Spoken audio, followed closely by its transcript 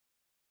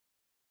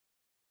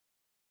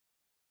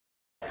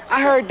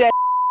I heard that.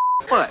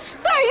 What?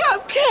 Stay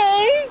up,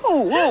 Cain!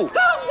 Ooh. Don't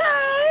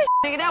die!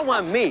 Nigga, that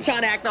wasn't me.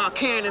 Trying to act all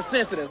caring and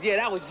sensitive. Yeah,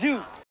 that was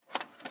you.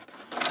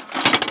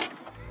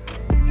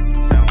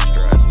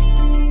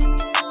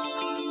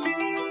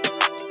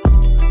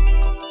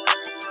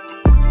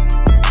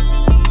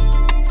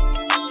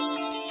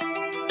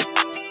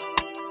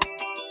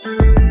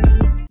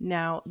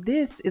 Now,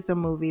 this is a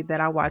movie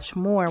that I watched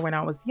more when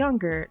I was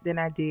younger than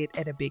I did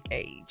at a big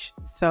age.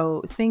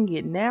 So seeing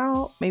it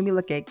now made me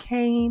look at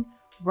Cain,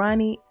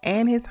 Ronnie,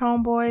 and his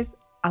homeboys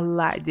a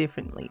lot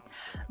differently.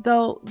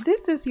 Though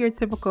this is your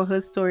typical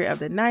hood story of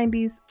the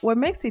 90s, what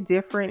makes it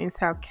different is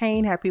how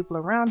Cain had people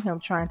around him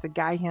trying to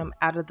guide him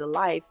out of the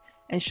life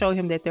and show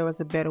him that there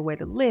was a better way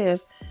to live.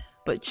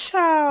 But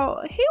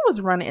child, he was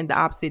running in the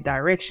opposite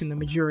direction the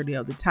majority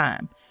of the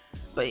time.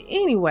 But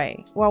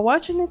anyway, while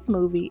watching this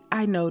movie,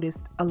 I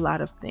noticed a lot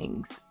of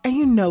things, and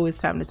you know it's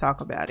time to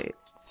talk about it.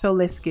 So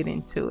let's get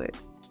into it.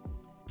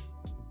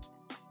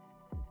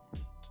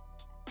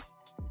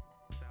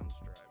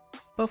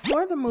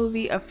 Before the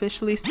movie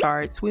officially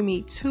starts, we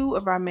meet two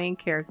of our main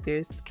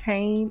characters,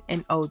 Cain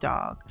and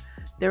O-Dog.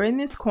 They're in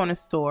this corner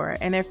store,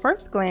 and at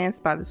first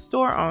glance by the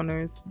store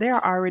owners, they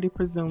are already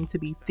presumed to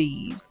be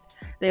thieves.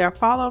 They are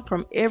followed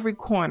from every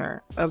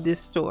corner of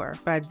this store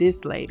by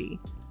this lady,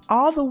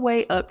 all the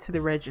way up to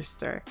the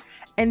register.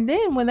 And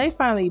then when they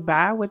finally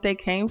buy what they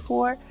came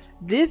for,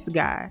 this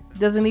guy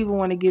doesn't even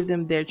want to give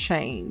them their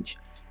change.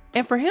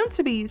 And for him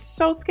to be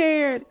so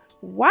scared,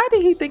 why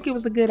did he think it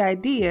was a good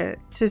idea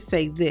to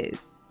say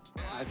this?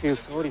 I feel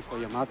sorry for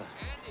your mother.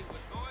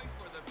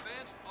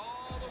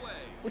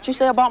 What you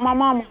say about my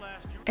mama?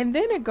 And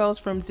then it goes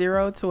from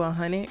 0 to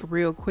 100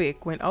 real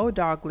quick when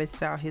O-Dog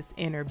lets out his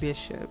inner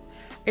bishop.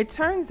 It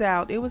turns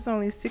out it was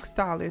only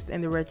 $6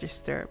 in the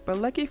register, but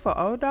lucky for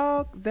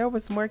O-Dog, there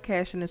was more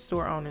cash in the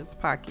store owner's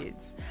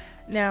pockets.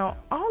 Now,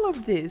 all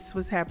of this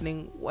was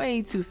happening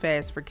way too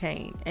fast for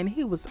Cain, and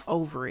he was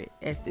over it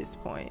at this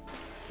point.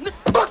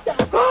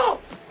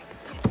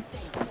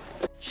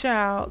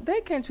 Child,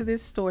 they came to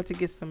this store to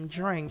get some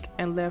drink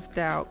and left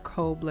out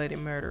cold-blooded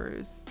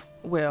murderers.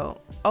 Well,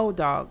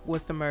 O-Dog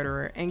was the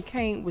murderer and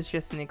Cain was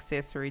just an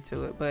accessory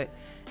to it. But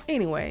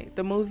anyway,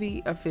 the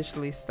movie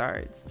officially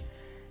starts.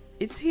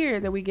 It's here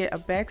that we get a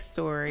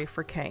backstory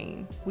for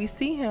Cain. We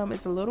see him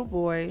as a little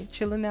boy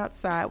chilling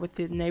outside with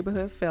the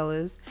neighborhood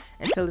fellas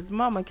until his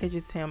mama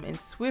catches him and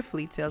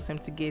swiftly tells him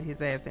to get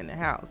his ass in the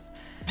house.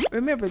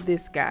 Remember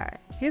this guy.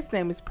 His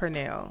name is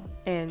Pernell,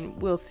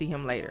 and we'll see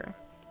him later.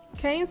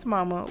 Cain's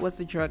mama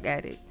was a drug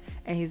addict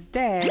and his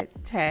dad,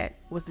 Tat,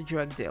 was a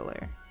drug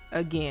dealer.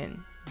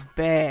 Again,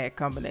 bad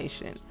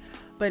combination.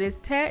 But as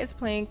Tat is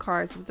playing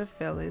cards with the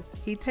fellas,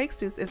 he takes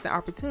this as the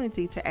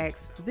opportunity to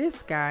ask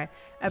this guy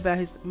about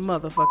his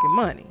motherfucking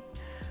money.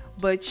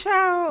 But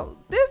child,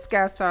 this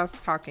guy starts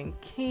talking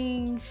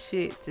king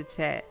shit to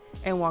Tat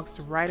and walks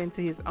right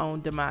into his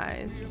own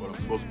demise. What, I'm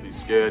supposed to be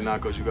scared now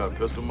because you got a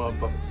pistol,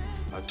 motherfucker?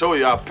 I told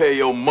you I'll pay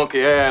your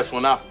monkey ass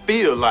when I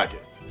feel like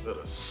it.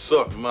 Better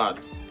suck my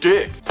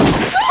dick.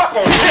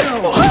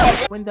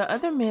 When the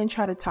other men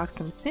try to talk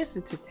some sense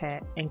into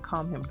Tat and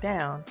calm him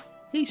down,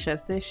 he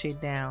shuts that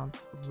shit down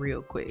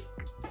real quick.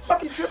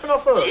 Fuck you tripping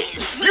off of?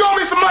 You owe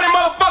me some money,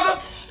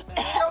 motherfucker!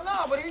 Hell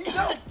no, but here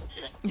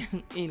you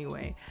go.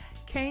 Anyway,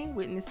 Cain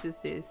witnesses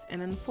this,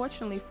 and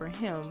unfortunately for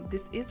him,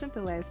 this isn't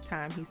the last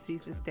time he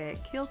sees his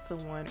dad kill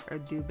someone or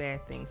do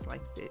bad things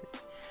like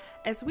this.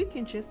 As we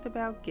can just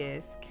about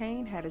guess,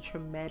 Cain had a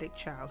traumatic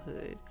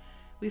childhood.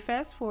 We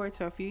fast forward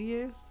to a few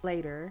years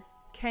later.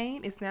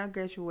 Cain is now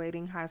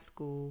graduating high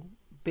school,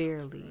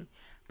 barely,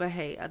 but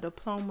hey, a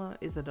diploma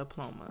is a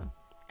diploma.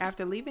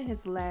 After leaving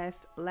his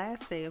last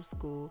day of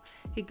school,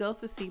 he goes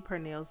to see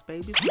Pernell's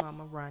baby's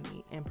mama,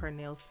 Ronnie, and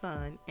Pernell's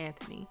son,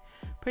 Anthony.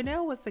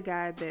 Pernell was the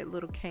guy that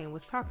little Cain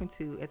was talking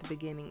to at the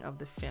beginning of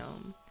the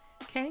film.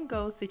 Cain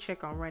goes to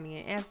check on Ronnie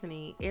and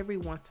Anthony every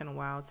once in a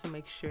while to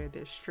make sure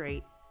they're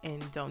straight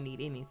and don't need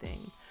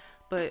anything.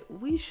 But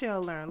we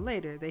shall learn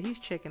later that he's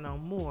checking on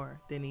more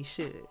than he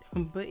should.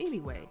 But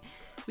anyway,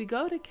 we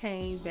go to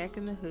Cain back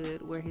in the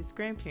hood where his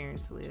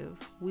grandparents live.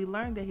 We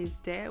learn that his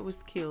dad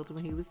was killed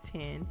when he was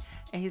 10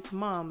 and his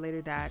mom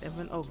later died of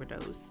an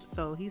overdose.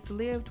 So he's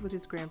lived with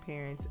his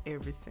grandparents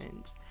ever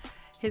since.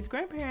 His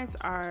grandparents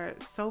are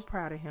so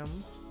proud of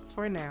him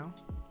for now,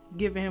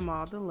 giving him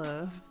all the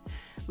love.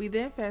 We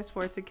then fast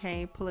forward to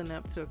Cain pulling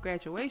up to a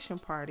graduation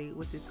party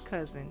with his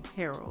cousin,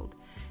 Harold.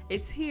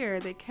 It's here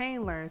that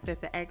Cain learns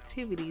that the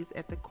activities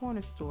at the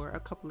corner store a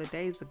couple of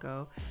days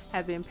ago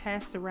have been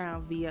passed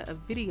around via a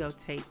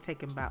videotape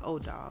taken by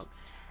O-Dog.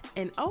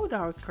 And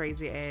O-Dog's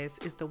crazy ass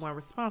is the one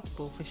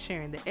responsible for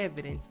sharing the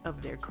evidence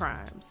of their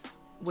crimes.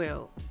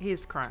 Well,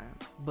 his crime,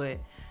 but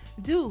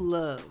dude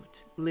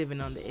loved living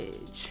on the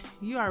edge.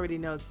 You already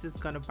know this is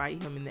gonna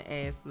bite him in the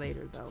ass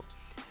later though.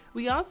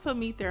 We also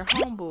meet their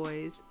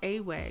homeboys,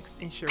 Awax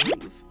and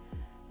Sharif.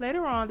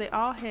 Later on, they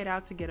all head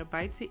out to get a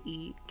bite to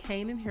eat.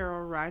 Cain and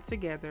Harold ride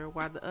together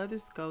while the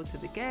others go to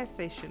the gas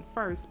station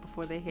first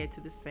before they head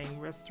to the same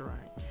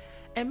restaurant.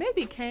 And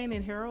maybe Cain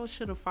and Harold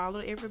should have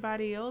followed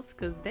everybody else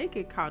because they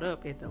get caught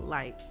up at the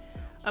light.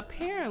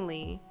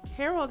 Apparently,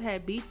 Harold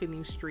had beef in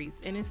these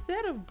streets, and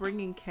instead of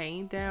bringing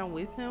Cain down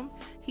with him,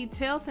 he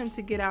tells him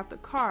to get out the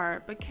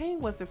car, but Cain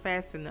wasn't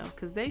fast enough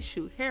because they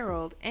shoot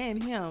Harold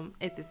and him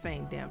at the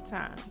same damn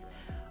time.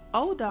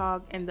 Old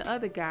Dog and the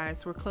other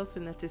guys were close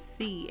enough to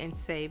see and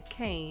save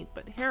Cain,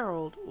 but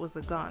Harold was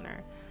a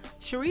goner.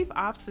 Sharif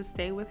opts to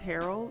stay with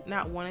Harold,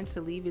 not wanting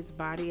to leave his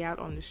body out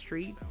on the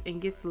streets, and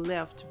gets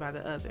left by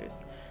the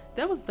others.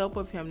 That was dope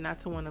of him not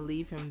to want to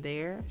leave him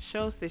there.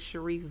 Shows that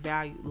Sharif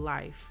valued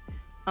life,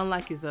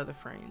 unlike his other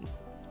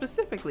friends,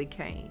 specifically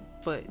Cain,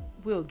 but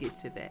we'll get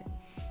to that.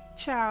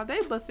 Child, they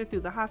busted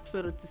through the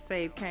hospital to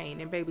save Cain,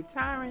 and baby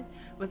Tyron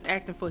was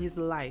acting for his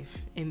life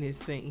in this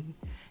scene.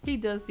 He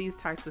does these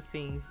types of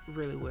scenes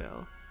really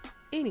well.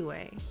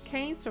 Anyway,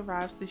 Cain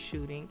survives the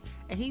shooting,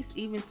 and he's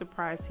even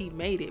surprised he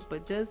made it,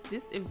 but does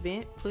this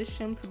event push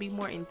him to be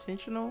more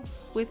intentional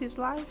with his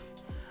life?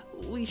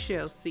 We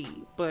shall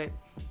see, but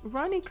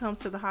Ronnie comes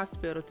to the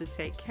hospital to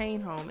take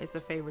Cain home as a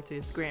favor to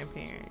his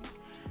grandparents.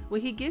 When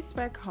he gets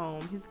back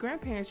home, his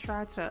grandparents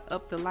try to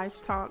up the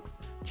life talks,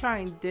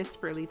 trying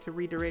desperately to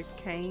redirect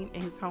Cain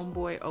and his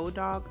homeboy Old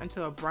Dog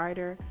into a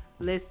brighter,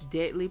 less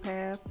deadly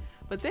path,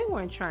 but they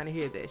weren't trying to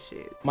hear that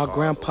shit. My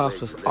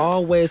grandpops was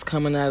always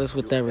coming at us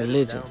with that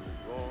religion,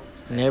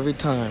 and every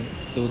time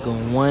it would go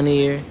in one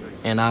ear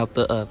and out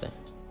the other.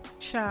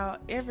 Child,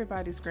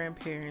 everybody's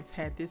grandparents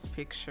had this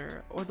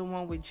picture, or the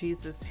one with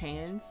Jesus'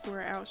 hands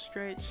were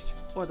outstretched,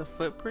 or the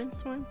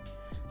footprints one.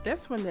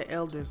 That's when the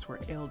elders were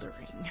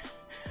eldering.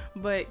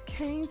 But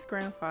Cain's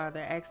grandfather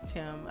asked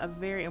him a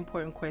very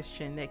important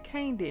question that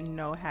Cain didn't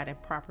know how to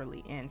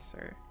properly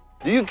answer.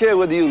 Do you care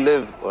whether you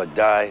live or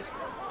die?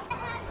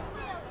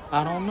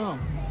 I don't know.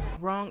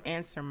 Wrong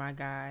answer, my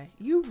guy.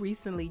 You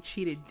recently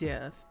cheated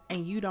death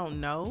and you don't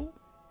know?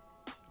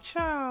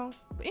 Child.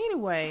 But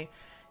anyway,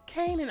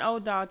 Cain and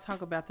Old Dog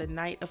talk about the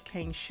night of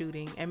Cain's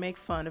shooting and make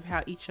fun of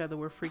how each other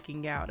were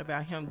freaking out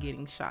about him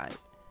getting shot.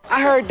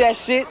 I heard that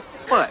shit.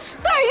 What?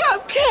 Stay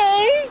up,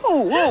 Cain!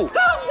 Ooh. Don't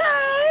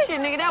die!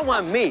 Shit, nigga, that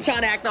wasn't me.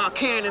 Trying to act all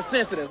Cain and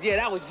sensitive. Yeah,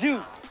 that was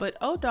you. But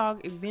Old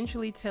Dog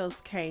eventually tells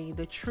Cain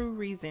the true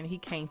reason he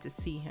came to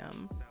see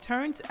him.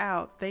 Turns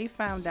out they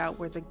found out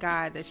where the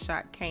guy that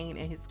shot Cain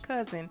and his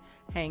cousin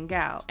hang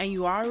out, and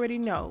you already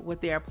know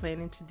what they are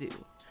planning to do.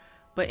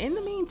 But in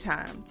the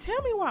meantime,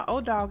 tell me why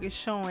Old Dog is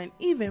showing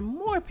even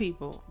more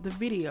people the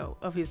video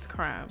of his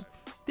crime.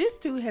 This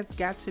dude has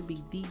got to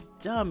be the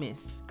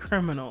dumbest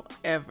criminal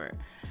ever.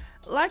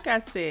 Like I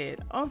said,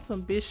 on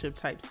some Bishop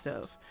type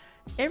stuff.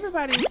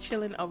 Everybody is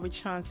chilling over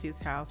Chauncey's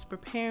house,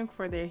 preparing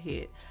for their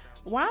hit.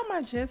 Why am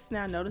I just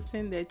now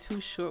noticing that Too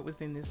Short was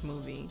in this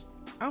movie?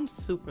 I'm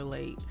super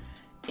late.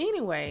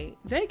 Anyway,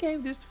 they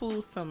gave this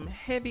fool some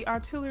heavy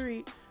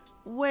artillery,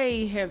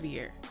 way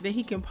heavier than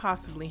he can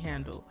possibly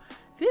handle.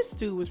 This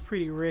dude was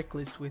pretty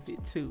reckless with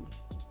it too.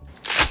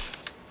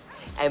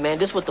 Hey man,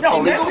 this what the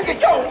police. Yo, man, what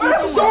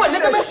you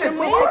doing, nigga? Miss that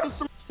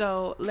boy.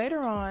 So later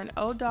on,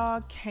 Old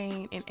Dog,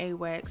 Cain, and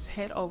AWAX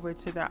head over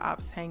to their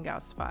ops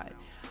hangout spot.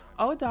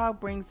 Old Dog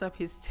brings up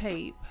his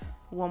tape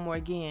one more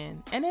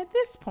again, and at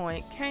this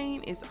point,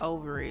 Cain is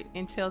over it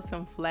and tells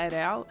him flat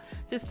out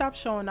to stop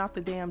showing off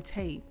the damn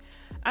tape.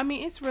 I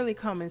mean, it's really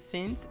common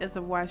sense as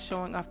of why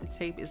showing off the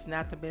tape is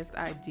not the best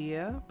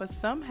idea, but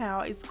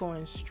somehow it's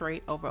going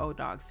straight over Old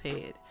Dog's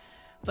head.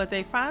 But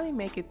they finally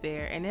make it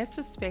there, and as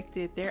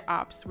suspected, their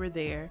ops were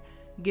there,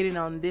 getting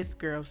on this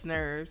girl's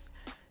nerves.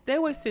 They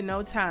wasted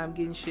no time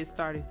getting shit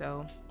started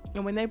though.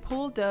 And when they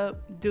pulled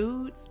up,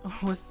 dudes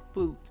was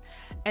spooked.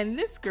 And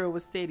this girl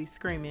was steady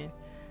screaming,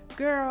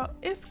 "Girl,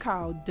 it's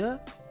called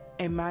duck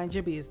and mind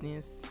your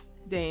business."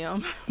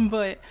 Damn.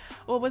 But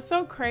what was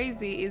so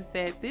crazy is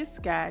that this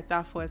guy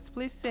thought for a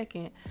split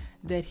second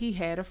that he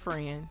had a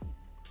friend.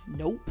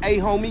 Nope. Hey,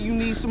 homie, you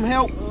need some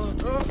help?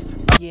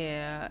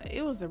 Yeah,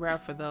 it was a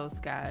wrap for those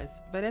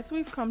guys. But as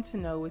we've come to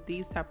know with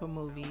these type of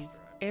movies,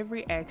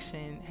 every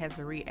action has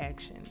a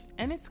reaction,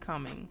 and it's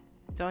coming.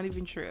 Don't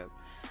even trip.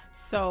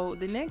 So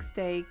the next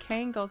day,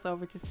 Cain goes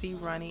over to see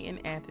Ronnie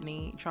and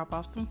Anthony, drop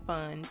off some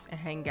funds, and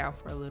hang out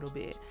for a little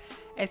bit.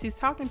 As he's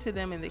talking to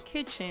them in the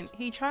kitchen,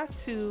 he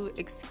tries to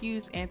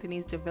excuse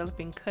Anthony's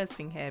developing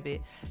cussing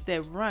habit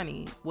that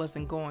Ronnie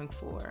wasn't going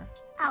for.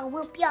 I'll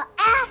whoop your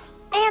ass.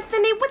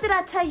 Anthony, what did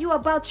I tell you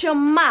about your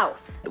mouth?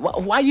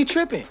 Why you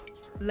tripping?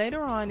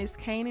 Later on, as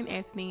Cain and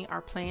Anthony are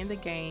playing the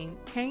game,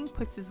 Cain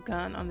puts his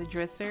gun on the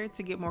dresser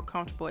to get more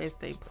comfortable as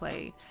they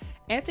play.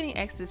 Anthony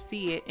asks to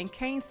see it, and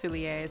Cain's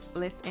silly ass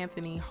lets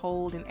Anthony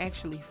hold and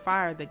actually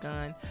fire the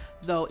gun,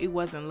 though it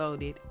wasn't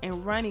loaded,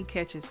 and Ronnie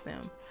catches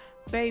them.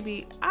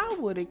 Baby, I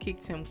would have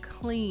kicked him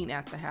clean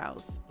out the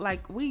house.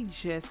 Like, we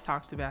just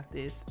talked about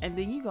this, and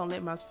then you gonna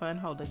let my son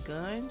hold a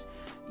gun?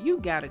 You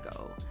gotta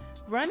go.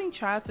 Ronnie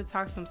tries to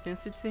talk some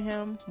sense into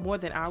him, more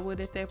than I would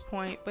at that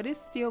point, but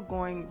it's still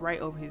going right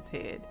over his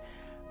head.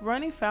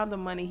 Ronnie found the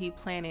money he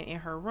planted in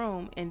her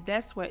room, and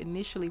that's what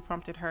initially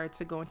prompted her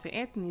to go into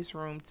Anthony's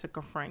room to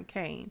confront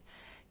Cain.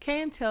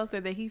 Cain tells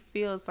her that he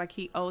feels like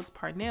he owes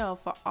Parnell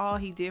for all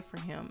he did for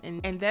him,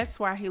 and that's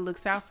why he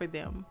looks out for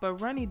them, but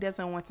Ronnie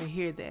doesn't want to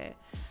hear that.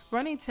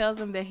 Ronnie tells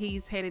him that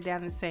he's headed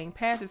down the same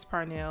path as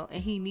Parnell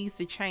and he needs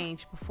to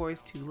change before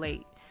it's too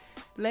late.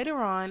 Later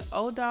on,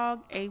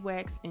 O-Dog,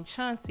 AWAX, and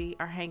Chauncey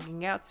are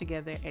hanging out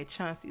together at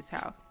Chauncey's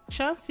house.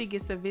 Chauncey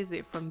gets a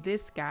visit from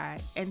this guy,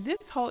 and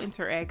this whole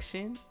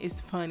interaction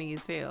is funny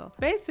as hell.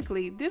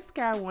 Basically, this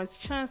guy wants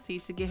Chauncey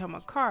to get him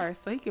a car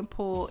so he can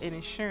pull an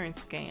insurance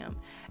scam.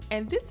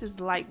 And this is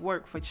light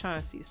work for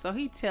Chauncey, so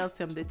he tells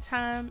him the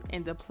time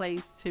and the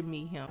place to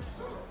meet him.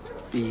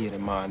 Be here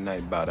tomorrow night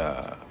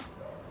about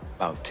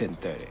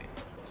 10:30.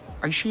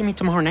 Are you sure you meet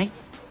tomorrow night?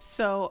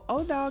 So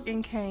O-Dog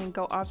and Cain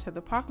go off to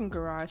the parking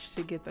garage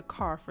to get the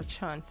car for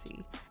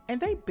Chauncey,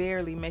 and they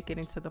barely make it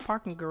into the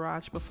parking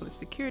garage before the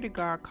security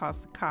guard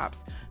calls the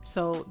cops,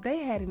 so they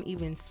had an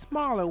even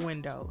smaller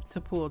window to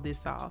pull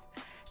this off.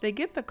 They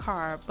get the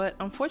car, but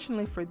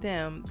unfortunately for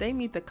them, they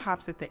meet the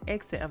cops at the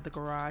exit of the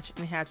garage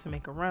and had to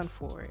make a run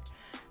for it.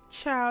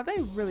 Child,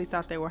 they really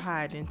thought they were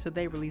hiding until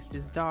they released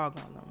this dog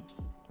on them.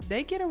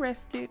 They get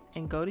arrested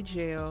and go to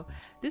jail.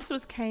 This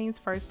was Cain's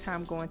first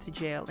time going to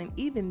jail, and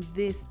even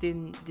this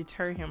didn't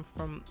deter him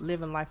from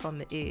living life on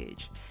the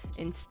edge.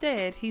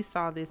 Instead, he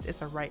saw this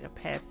as a rite of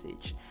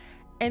passage.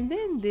 And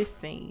then this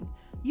scene.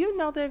 You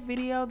know that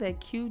video that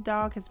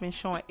Q-Dog has been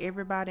showing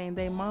everybody and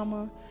their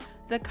mama?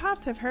 The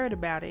cops have heard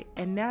about it,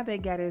 and now they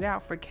got it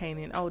out for Cain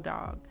and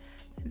O-Dog.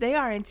 They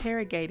are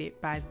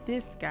interrogated by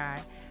this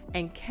guy,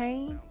 and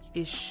Cain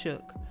is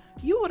shook.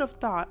 You would have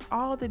thought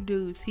all the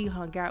dudes he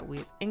hung out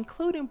with,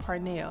 including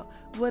Parnell,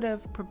 would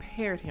have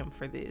prepared him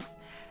for this.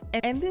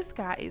 And this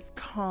guy is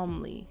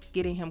calmly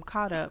getting him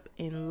caught up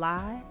in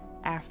lie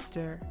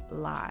after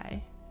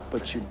lie.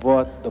 But you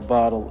bought the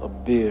bottle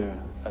of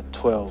beer at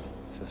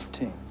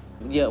 12:15.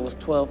 Yeah, it was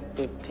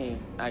 12:15.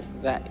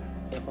 Exactly.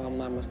 If I'm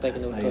not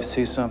mistaken, it was Now 12. you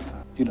see something?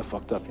 You done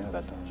fucked up, you know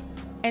that, don't you?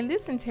 And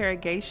this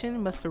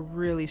interrogation must have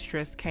really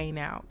stressed Cain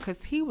out,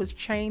 because he was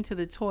chained to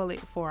the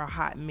toilet for a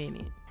hot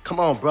minute. Come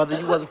on, brother,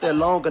 you wasn't there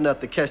long enough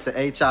to catch the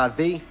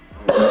HIV.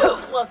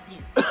 Fuck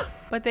you.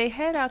 But they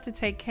head out to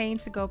take Cain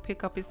to go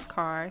pick up his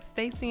car.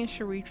 Stacy and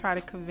Sharif try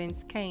to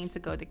convince Cain to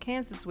go to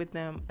Kansas with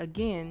them,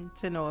 again,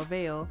 to no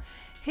avail.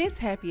 His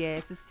happy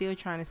ass is still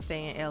trying to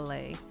stay in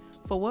LA.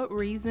 For what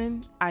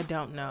reason, I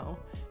don't know.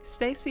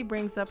 Stacy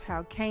brings up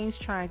how Cain's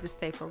trying to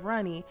stay for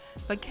Ronnie,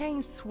 but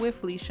Cain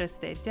swiftly shuts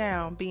that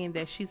down, being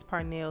that she's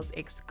Parnell's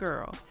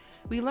ex-girl.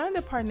 We learned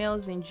that Parnell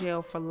is in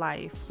jail for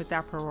life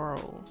without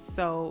parole,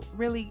 so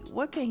really,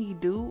 what can he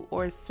do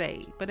or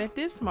say? But at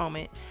this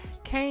moment,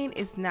 Cain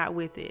is not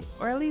with it,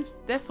 or at least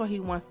that's what he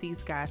wants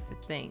these guys to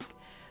think.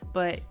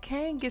 But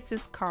Cain gets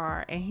his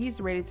car and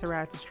he's ready to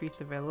ride the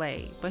streets of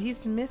LA, but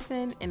he's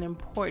missing an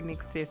important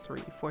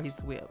accessory for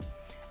his whip.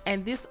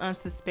 And this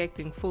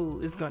unsuspecting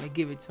fool is gonna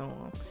give it to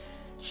him.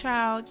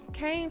 Child,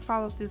 Cain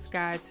follows this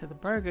guy to the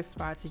burger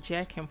spot to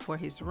jack him for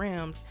his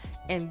rims,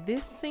 and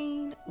this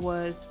scene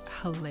was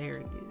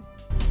hilarious.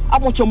 I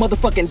want your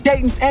motherfucking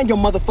Dayton's and your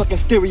motherfucking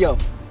stereo.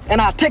 And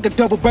I'll take a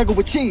double burger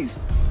with cheese.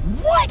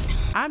 What?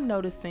 I'm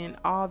noticing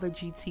all the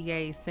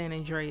GTA San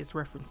Andreas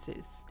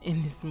references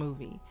in this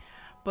movie.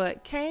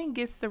 But Cain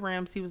gets the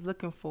rims he was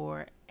looking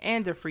for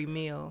and a free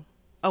meal.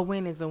 A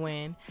win is a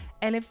win.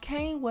 And if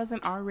Cain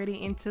wasn't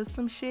already into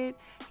some shit,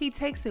 he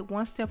takes it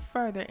one step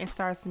further and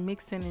starts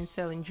mixing and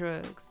selling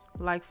drugs.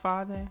 Like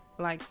father,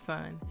 like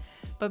son.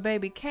 But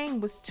baby,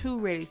 Cain was too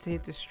ready to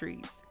hit the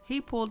streets.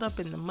 He pulled up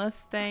in the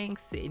Mustang,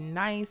 sitting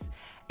nice,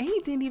 and he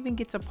didn't even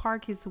get to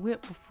park his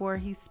whip before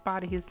he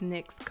spotted his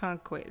next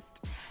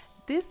conquest.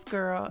 This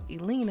girl,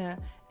 Elena,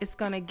 is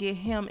gonna get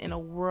him in a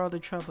world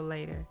of trouble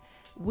later.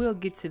 We'll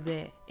get to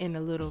that in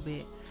a little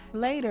bit.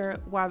 Later,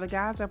 while the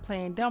guys are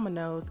playing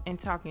dominoes and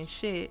talking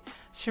shit,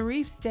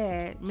 Sharif's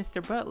dad,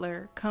 Mr.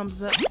 Butler,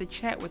 comes up to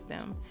chat with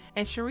them.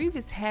 And Sharif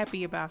is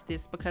happy about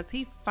this because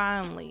he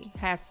finally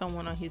has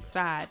someone on his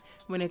side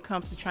when it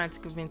comes to trying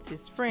to convince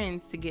his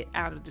friends to get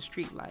out of the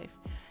street life.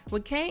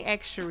 When Cain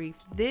asks Sharif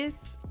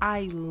this,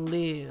 I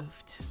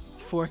lived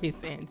for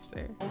his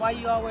answer. Why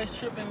you always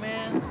tripping,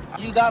 man?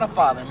 You got a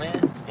father,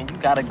 man. And you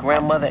got a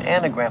grandmother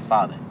and a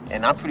grandfather.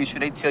 And I'm pretty sure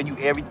they tell you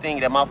everything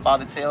that my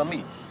father tell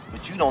me.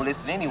 But you don't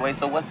listen anyway,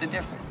 so what's the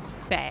difference?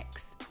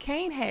 Facts.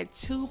 Cain had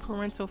two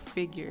parental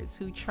figures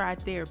who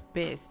tried their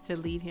best to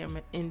lead him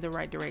in the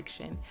right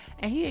direction,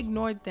 and he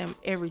ignored them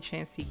every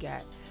chance he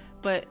got.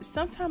 But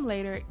sometime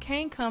later,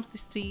 Cain comes to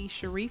see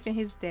Sharif and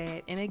his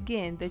dad, and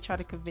again, they try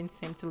to convince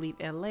him to leave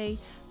LA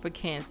for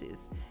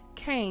Kansas.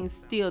 Cain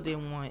still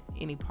didn't want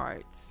any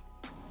parts.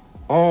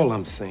 All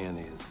I'm saying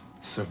is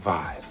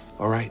survive,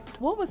 all right?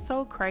 What was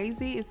so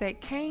crazy is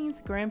that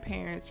Cain's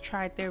grandparents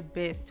tried their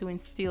best to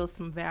instill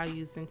some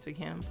values into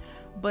him,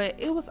 but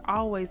it was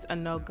always a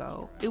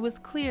no-go. It was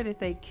clear that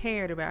they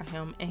cared about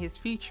him and his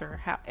future.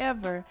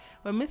 However,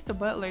 when Mr.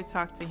 Butler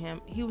talked to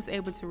him, he was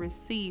able to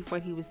receive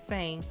what he was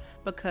saying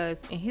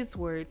because, in his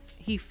words,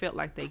 he felt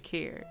like they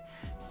cared.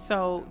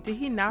 So, did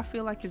he not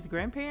feel like his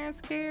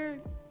grandparents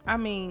cared? I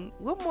mean,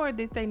 what more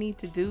did they need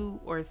to do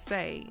or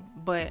say?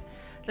 But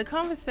the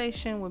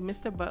conversation with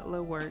Mr.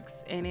 Butler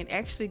works, and it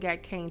actually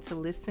got Cain to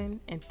listen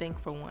and think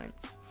for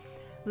once.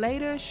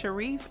 Later,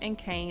 Sharif and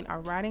Cain are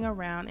riding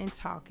around and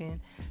talking.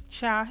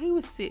 Child, he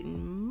was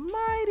sitting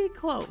mighty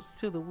close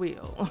to the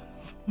wheel.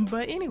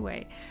 But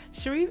anyway,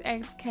 Sharif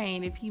asks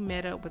Cain if he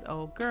met up with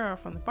old girl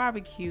from the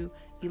barbecue,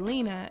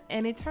 Elena,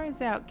 and it turns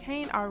out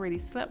Cain already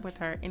slept with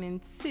her and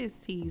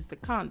insists he used a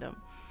condom.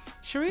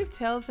 Sharif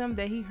tells him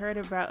that he heard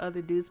about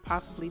other dudes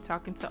possibly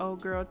talking to old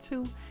girl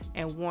too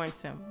and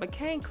warns him, but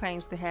Cain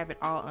claims to have it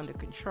all under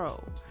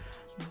control.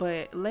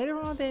 But later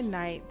on that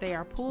night, they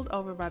are pulled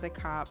over by the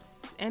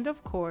cops, and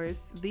of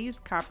course, these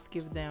cops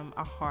give them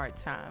a hard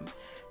time.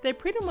 They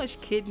pretty much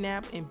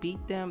kidnap and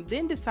beat them,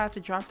 then decide to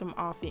drop them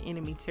off in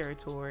enemy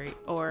territory,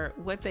 or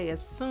what they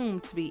assume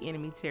to be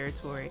enemy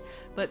territory.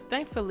 But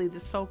thankfully, the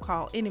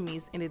so-called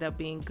enemies ended up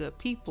being good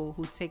people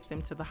who take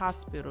them to the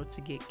hospital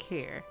to get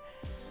care.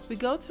 We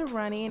go to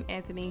Ronnie and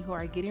Anthony, who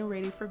are getting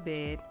ready for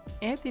bed.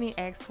 Anthony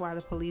asks why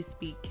the police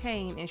beat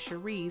Cain and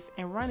Sharif,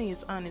 and Ronnie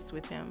is honest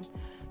with him.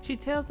 She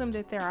tells him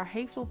that there are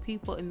hateful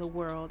people in the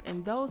world,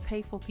 and those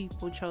hateful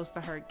people chose to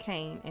hurt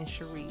Cain and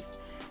Sharif.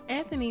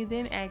 Anthony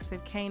then asks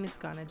if Cain is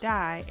gonna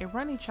die, and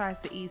Ronnie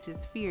tries to ease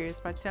his fears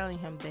by telling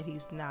him that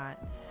he's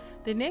not.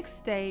 The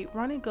next day,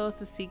 Ronnie goes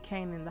to see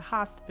Cain in the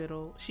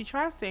hospital. She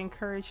tries to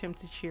encourage him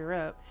to cheer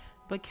up,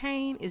 but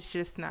Cain is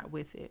just not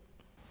with it.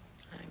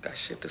 I ain't got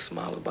shit to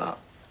smile about.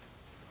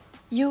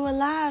 You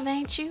alive,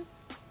 ain't you?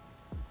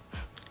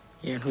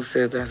 Yeah, and who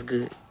says that's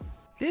good?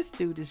 This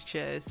dude is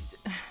just...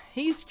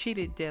 He's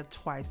cheated death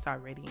twice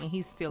already, and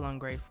he's still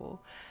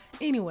ungrateful.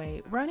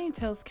 Anyway, Ronnie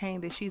tells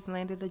Cain that she's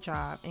landed a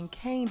job, and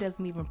Cain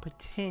doesn't even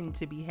pretend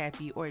to be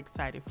happy or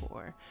excited for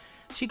her.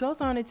 She goes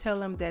on to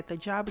tell him that the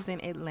job is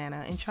in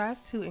Atlanta and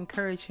tries to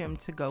encourage him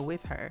to go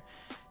with her.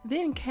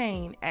 Then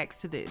Cain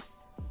asks this.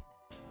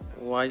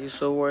 Why you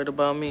so worried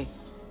about me?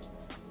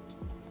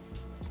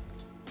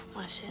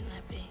 Why shouldn't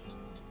I be?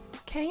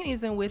 Cain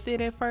isn't with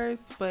it at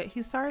first, but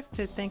he starts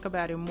to think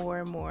about it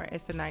more and more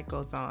as the night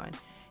goes on.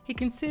 He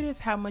considers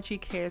how much he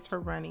cares for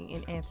Ronnie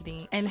and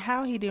Anthony, and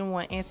how he didn't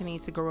want Anthony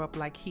to grow up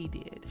like he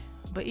did.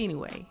 But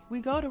anyway,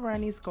 we go to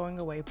Ronnie's going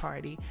away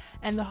party,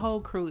 and the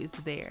whole crew is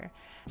there.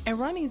 And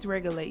Ronnie's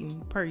regulating,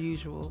 per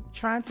usual,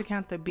 trying to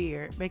count the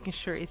beer, making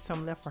sure it's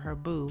some left for her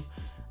boo.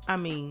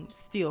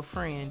 Still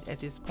friend at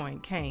this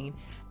point, Cain,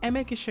 and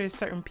making sure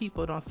certain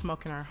people don't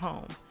smoke in her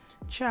home.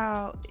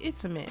 Child,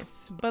 it's a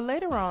mess. But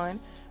later on,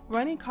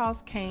 Ronnie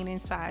calls Cain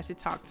inside to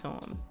talk to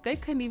him. They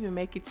couldn't even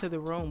make it to the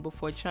room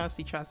before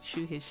Chauncey tries to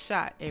shoot his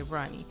shot at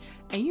Ronnie.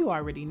 And you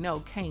already know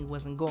Cain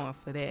wasn't going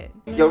for that.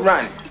 Yo,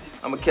 Ronnie,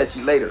 I'm gonna catch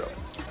you later though.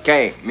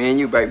 Cain, me and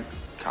you, baby.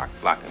 Cock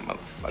blocking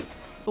motherfucker.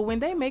 But when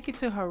they make it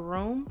to her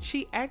room,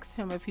 she asks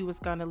him if he was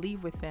gonna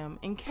leave with them,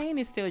 and Cain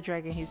is still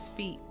dragging his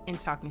feet and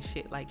talking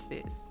shit like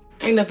this.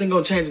 Ain't nothing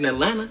gonna change in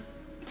Atlanta.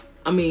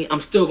 I'm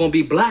still gonna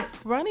be black.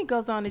 Ronnie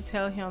goes on to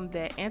tell him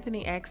that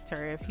Anthony asked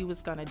her if he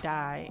was gonna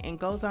die, and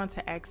goes on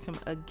to ask him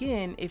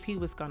again if he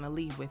was gonna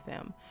leave with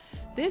them.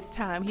 This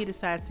time he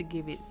decides to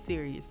give it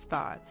serious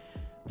thought,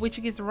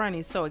 which gets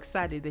Ronnie so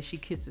excited that she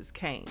kisses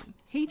Cain.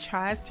 He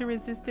tries to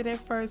resist it at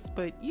first,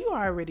 but you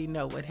already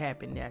know what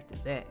happened after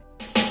that.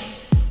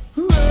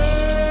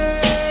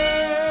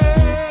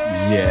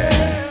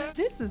 Yeah.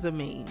 This is a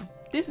meme.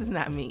 This is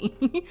not me.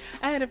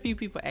 I had a few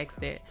people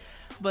ask that.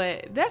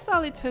 But that's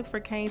all it took for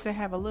Cain to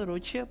have a little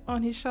chip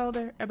on his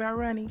shoulder about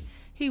Ronnie.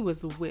 He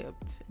was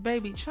whipped.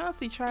 Baby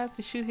Chauncey tries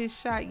to shoot his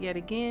shot yet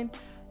again,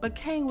 but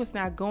Cain was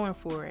not going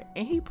for it,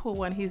 and he pulled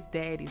one of his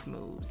daddy's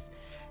moves.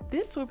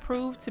 This would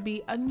prove to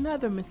be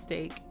another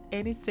mistake,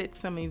 and it set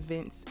some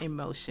events in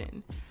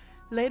motion.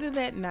 Later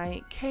that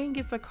night, Cain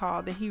gets a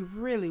call that he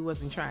really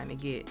wasn't trying to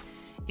get.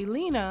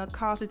 Elena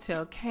called to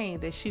tell Cain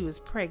that she was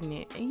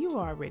pregnant, and you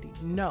already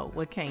know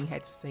what Cain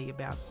had to say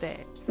about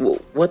that.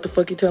 What the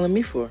fuck you telling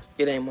me for?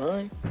 It ain't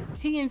mine.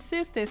 He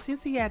insists that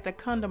since he had the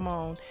condom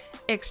on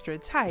extra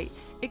tight,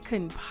 it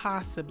couldn't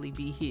possibly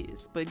be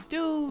his. But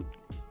dude,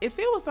 if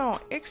it was on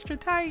extra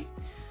tight...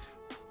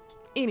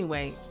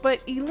 Anyway, but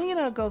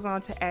Elena goes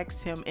on to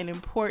ask him an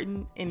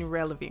important and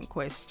relevant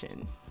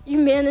question. You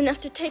man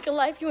enough to take a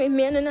life, you ain't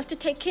man enough to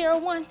take care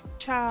of one?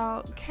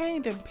 Child,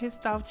 Cain done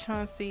pissed off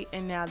Chauncey,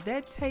 and now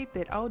that tape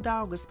that old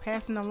dog was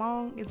passing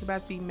along is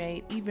about to be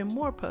made even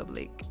more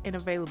public and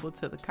available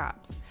to the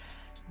cops.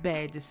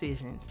 Bad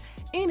decisions.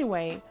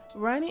 Anyway,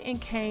 Ronnie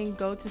and Cain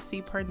go to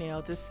see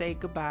Purnell to say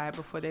goodbye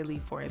before they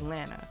leave for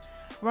Atlanta.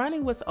 Ronnie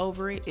was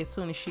over it as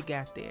soon as she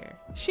got there.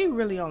 She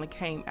really only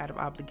came out of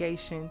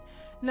obligation,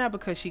 not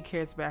because she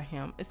cares about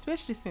him,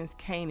 especially since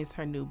Cain is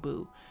her new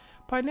boo.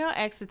 Purnell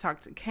asks to talk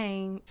to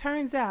Cain.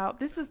 Turns out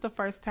this is the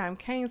first time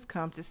Cain's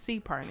come to see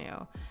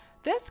Purnell.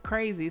 That's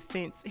crazy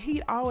since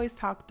he'd always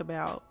talked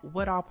about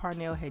what all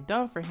Purnell had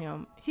done for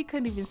him. He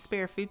couldn't even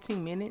spare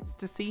 15 minutes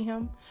to see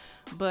him.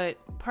 But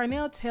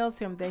Purnell tells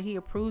him that he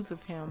approves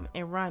of him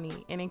and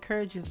Ronnie and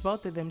encourages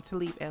both of them to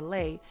leave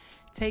LA,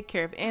 take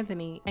care of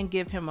Anthony, and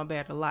give him a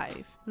better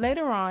life.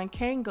 Later on,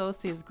 Cain goes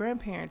to his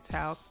grandparents'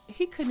 house.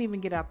 He couldn't even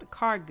get out the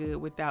car good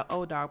without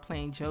old dog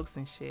playing jokes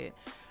and shit.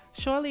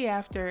 Shortly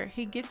after,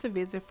 he gets a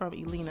visit from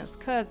Elena's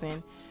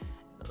cousin.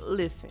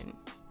 Listen,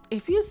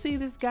 if you see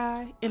this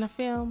guy in a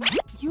film,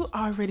 you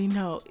already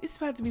know it's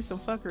about to be some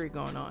fuckery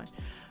going on.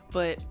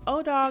 But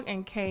O-Dog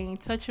and Cain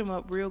touch him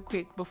up real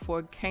quick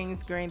before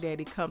Cain's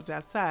granddaddy comes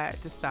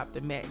outside to stop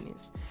the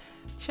madness.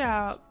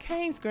 Child,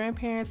 Cain's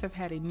grandparents have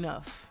had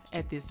enough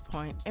at this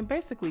point and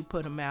basically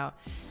put him out.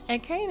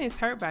 And Cain is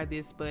hurt by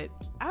this, but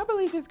I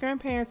believe his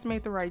grandparents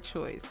made the right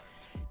choice.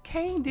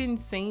 Cain didn't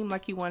seem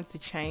like he wanted to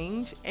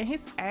change, and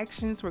his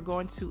actions were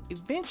going to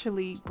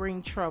eventually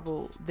bring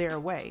trouble their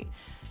way.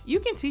 You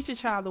can teach a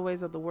child the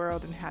ways of the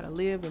world and how to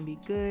live and be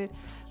good,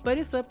 but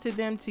it's up to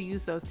them to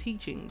use those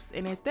teachings.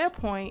 And at that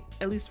point,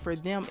 at least for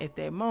them at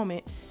that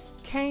moment,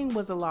 Cain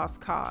was a lost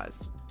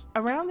cause.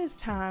 Around this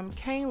time,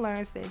 Cain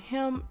learns that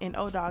him and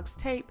O-Dog's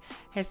tape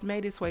has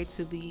made its way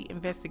to the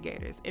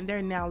investigators, and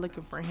they're now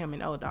looking for him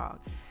and O-Dog.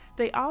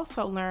 They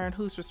also learn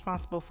who's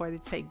responsible for the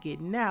tape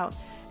getting out,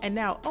 and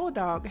now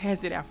O-Dog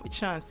has it out for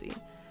Chauncey.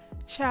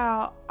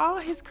 Child, all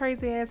his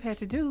crazy ass had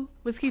to do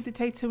was keep the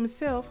tape to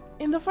himself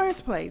in the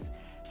first place.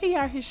 He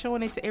out here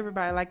showing it to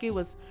everybody like it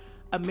was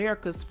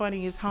America's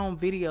Funniest Home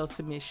Video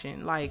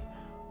submission. Like,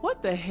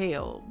 what the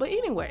hell? But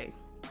anyway,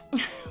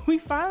 we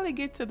finally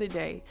get to the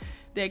day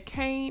that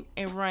Cain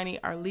and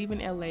Ronnie are leaving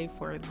LA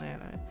for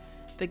Atlanta.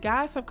 The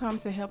guys have come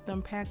to help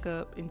them pack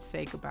up and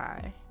say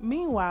goodbye.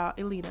 Meanwhile,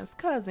 Elena's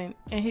cousin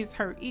and his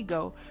hurt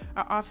ego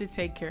are off to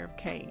take care of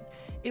Cain.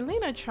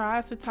 Elena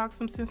tries to talk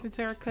some sense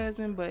into her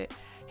cousin, but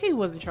he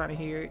wasn't trying to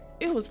hear it.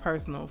 It was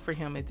personal for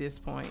him at this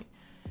point.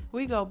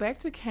 We go back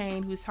to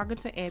Cain, who's talking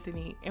to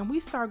Anthony, and we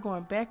start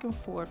going back and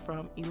forth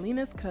from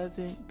Elena's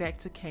cousin back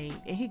to Cain,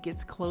 and he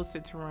gets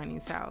closer to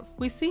Ronnie's house.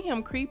 We see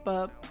him creep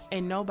up,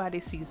 and nobody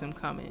sees him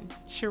coming.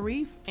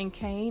 Sharif and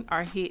Cain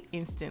are hit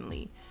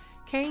instantly.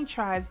 Cain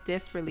tries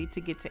desperately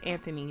to get to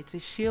Anthony to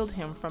shield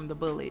him from the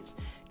bullets,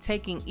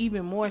 taking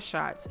even more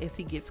shots as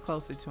he gets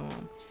closer to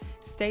him.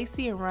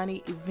 Stacy and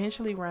Ronnie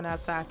eventually run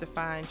outside to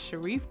find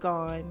Sharif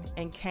gone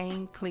and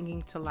Cain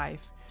clinging to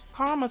life.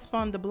 Karma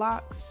spun the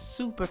block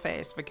super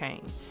fast for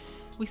Cain.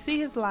 We see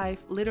his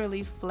life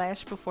literally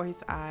flash before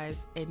his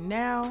eyes, and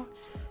now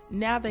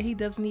that he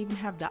doesn't even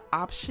have the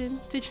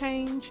option to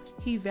change,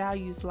 he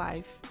values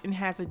life and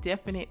has a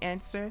definite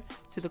answer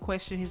to the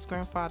question his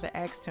grandfather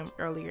asked him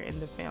earlier in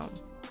the film.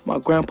 My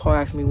grandpa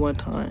asked me one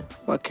time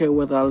if I care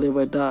whether I live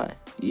or die.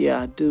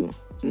 Yeah, I do.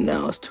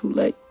 Now it's too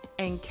late.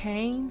 And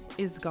Cain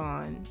is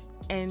gone.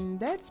 And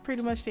that's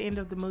pretty much the end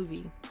of the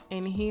movie.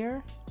 And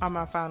here are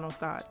my final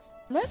thoughts.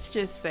 Let's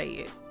just say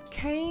it.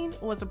 Cain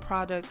was a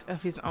product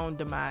of his own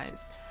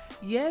demise.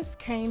 Yes,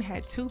 Cain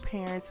had two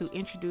parents who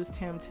introduced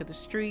him to the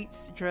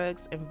streets,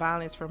 drugs, and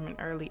violence from an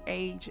early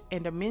age,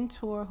 and a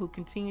mentor who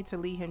continued to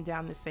lead him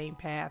down the same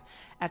path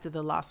after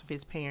the loss of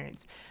his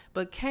parents.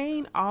 But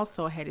Cain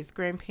also had his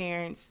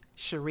grandparents,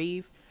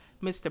 Sharif,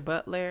 Mr.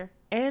 Butler,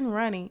 and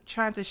Ronnie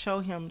trying to show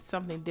him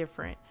something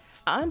different.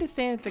 I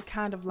understand that the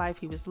kind of life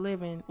he was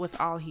living was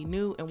all he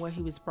knew and what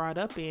he was brought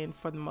up in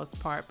for the most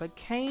part, but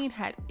Cain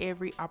had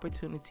every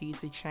opportunity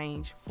to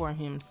change for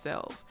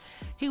himself.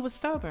 He was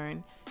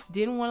stubborn,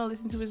 didn't want to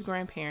listen to his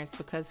grandparents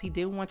because he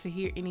didn't want to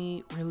hear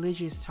any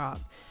religious talk,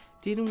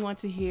 didn't want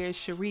to hear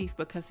Sharif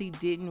because he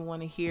didn't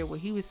want to hear what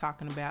he was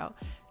talking about,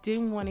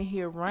 didn't want to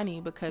hear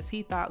Ronnie because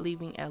he thought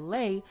leaving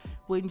LA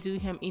wouldn't do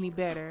him any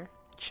better.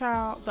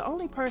 Child, the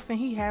only person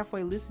he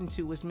halfway listened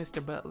to was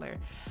Mr. Butler.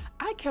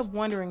 I kept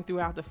wondering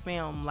throughout the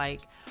film,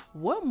 like,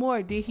 what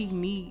more did he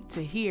need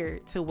to hear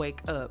to wake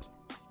up?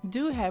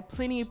 Dude had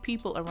plenty of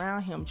people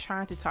around him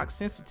trying to talk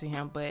sense to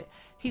him, but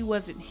he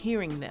wasn't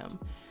hearing them.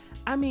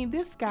 I mean,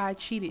 this guy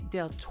cheated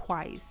death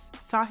twice,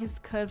 saw his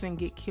cousin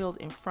get killed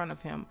in front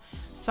of him,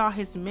 saw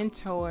his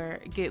mentor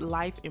get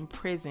life in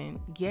prison,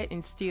 yet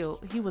and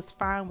still, he was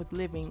fine with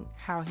living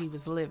how he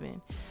was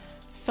living.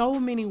 So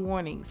many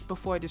warnings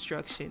before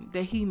destruction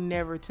that he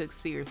never took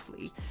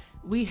seriously.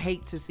 We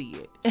hate to see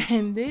it.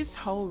 And this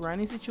whole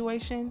running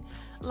situation,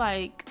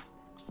 like,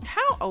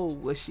 how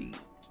old was she?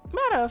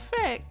 Matter of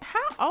fact,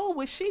 how old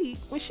was she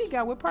when she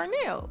got with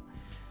Parnell?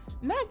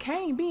 Not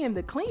Cain being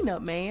the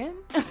cleanup man.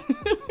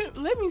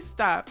 Let me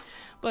stop.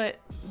 But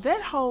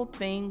that whole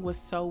thing was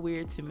so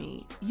weird to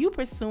me. You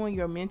pursuing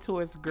your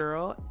mentor's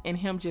girl and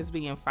him just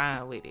being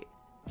fine with it.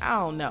 I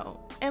don't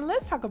know. And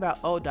let's talk about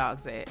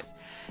O-Dog's ass.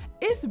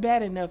 It's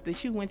bad enough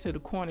that you went to the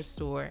corner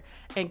store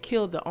and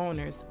killed the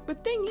owners,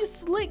 but then you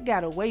slick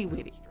got away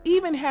with it.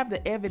 Even have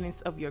the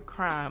evidence of your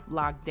crime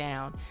locked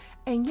down,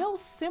 and your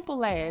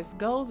simple ass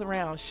goes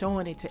around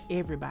showing it to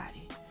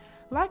everybody.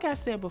 Like I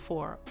said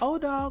before,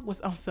 O-Dog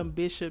was on some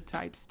Bishop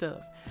type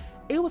stuff.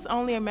 It was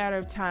only a matter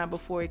of time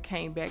before it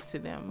came back to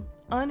them.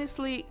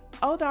 Honestly,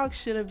 O-Dog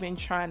should have been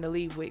trying to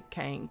leave with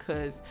Cain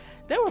because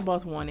they were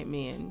both wanted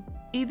men.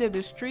 Either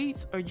the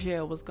streets or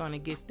jail was going to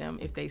get them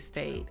if they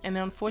stayed. And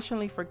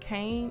unfortunately for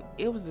Cain,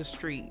 it was the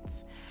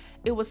streets.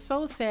 It was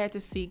so sad to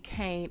see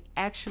Cain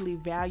actually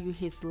value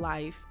his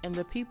life and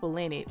the people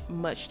in it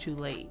much too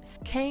late.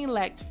 Cain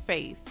lacked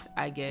faith,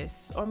 I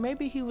guess, or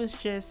maybe he was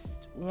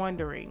just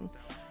wondering.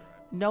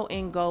 No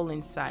end goal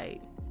in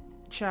sight.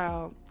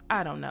 Child,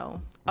 I don't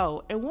know.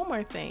 Oh, and one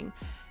more thing.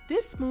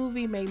 This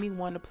movie made me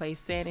want to play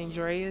San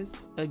Andreas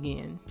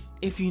again.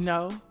 If you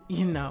know,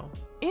 you know.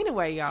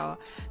 Anyway, y'all,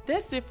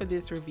 that's it for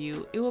this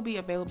review. It will be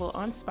available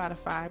on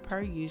Spotify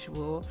per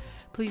usual.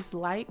 Please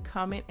like,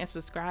 comment, and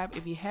subscribe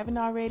if you haven't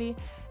already,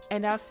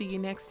 and I'll see you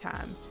next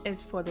time.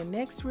 As for the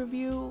next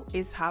review,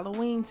 it's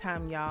Halloween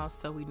time, y'all,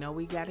 so we know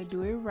we gotta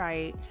do it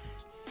right.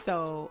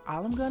 So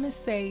all I'm gonna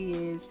say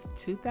is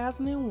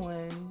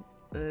 2001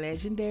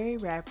 legendary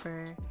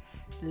rapper,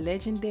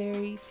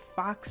 legendary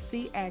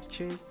foxy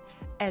actress,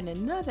 and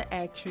another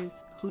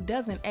actress who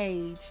doesn't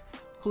age,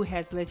 who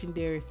has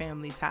legendary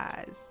family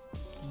ties.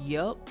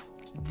 Yup,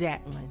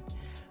 that one.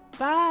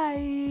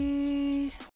 Bye.